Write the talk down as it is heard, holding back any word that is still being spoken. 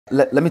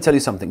Let me tell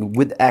you something.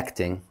 With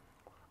acting,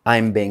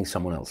 I'm being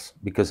someone else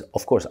because,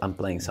 of course, I'm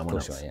playing someone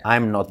else. Right, yeah.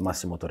 I'm not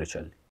Massimo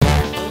Torricelli.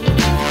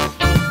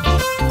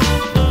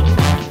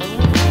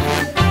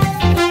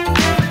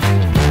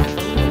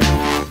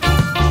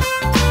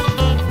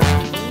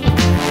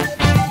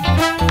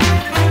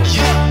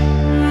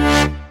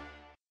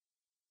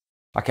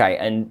 Okay,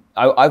 and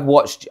I've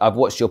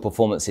watched your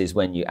performances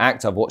when you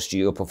act. I've watched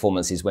your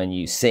performances when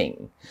you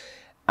sing,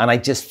 and I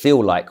just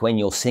feel like when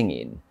you're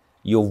singing,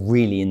 you're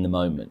really in the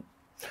moment.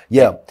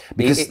 Yeah,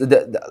 because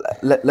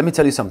let me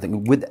tell you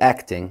something. With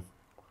acting,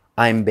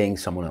 I'm being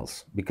someone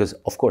else because,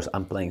 of course,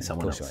 I'm playing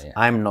someone else. Right, yeah.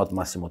 I'm not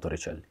Massimo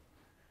Torricelli.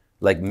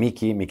 Like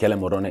Michele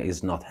Morrone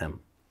is not him.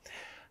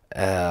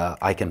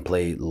 I can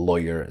play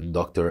lawyer,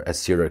 doctor, a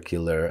serial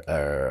killer,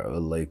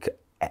 like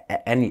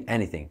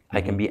anything.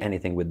 I can be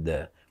anything with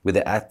the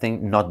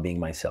acting, not being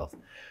myself.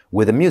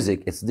 With the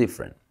music, it's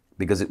different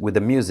because with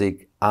the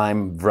music, I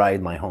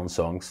write my own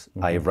songs.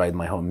 I write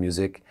my own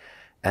music,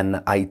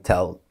 and I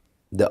tell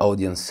the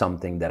audience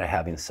something that I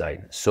have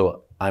inside.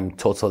 So I'm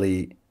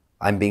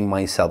being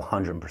myself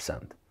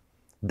 100%.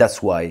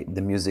 That's why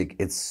the music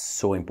is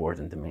so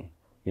important to me.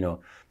 You know,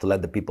 to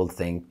let the people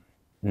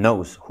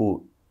knows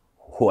who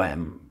I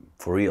am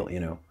for real, you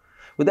know.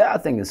 With that, I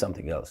think it's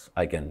something else.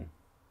 I can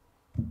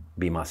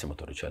be Massimo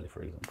Torricelli,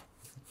 for example.